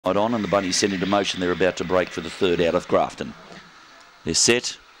on, and the bunny's set into motion. They're about to break for the third out of Grafton. They're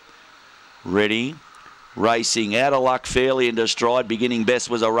set, ready, racing, out of luck, fairly into stride. Beginning best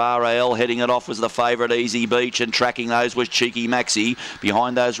was Aurora L. Heading it off was the favourite Easy Beach, and tracking those was Cheeky Maxi.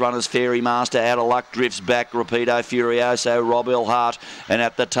 Behind those runners, Fairy Master, out of luck, drifts back, Rapido Furioso, Rob L. Hart, and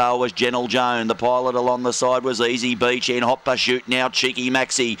at the tail was Gentle Joan. The pilot along the side was Easy Beach. In hot pursuit now, Cheeky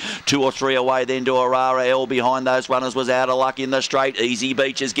Maxi. 2 or 3 away then to Aurora L. Behind those runners was out of luck in the straight. Easy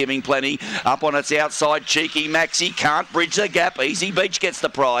Beach is giving plenty. Up on its outside, Cheeky Maxi can't bridge the gap. Easy Beach gets the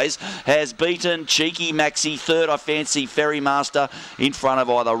prize. Has beaten Cheeky Maxi. Third, I fancy Ferry Master in front of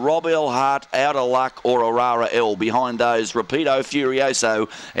either Rob L. Hart, Out of Luck, or Aurora L. Behind those, Rapido Furioso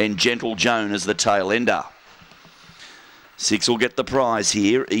and Gentle Joan as the tail ender. 6 will get the prize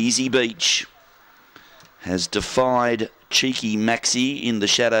here. Easy Beach has defied Cheeky Maxi in the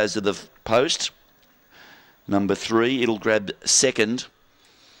shadows of the post. Number 3, it'll grab second.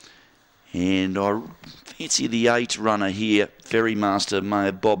 And I fancy the 8 runner here, Ferry Master, may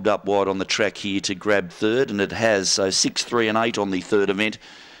have bobbed up wide on the track here to grab third, and it has. So 6, 3 and 8 on the third event.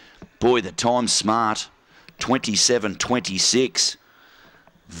 Boy, the time's smart. 27.26.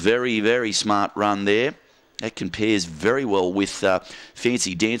 Very, very smart run there. That compares very well with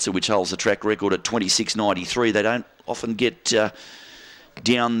Fancy Dancer, which holds the track record at 26.93. They don't often get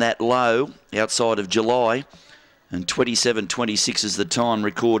down that low outside of July. And 27.26 is the time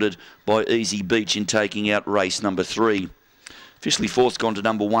recorded by Easy Beach in taking out race number 3. Officially fourth gone to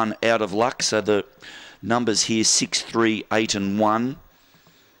number 1, Out of Luck. So the numbers here, 6, 3, 8 and 1.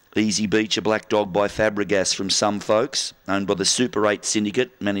 Easy Beach, a black dog by Fabregas from some folks. Owned by the Super 8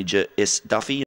 Syndicate, manager S. Duffy.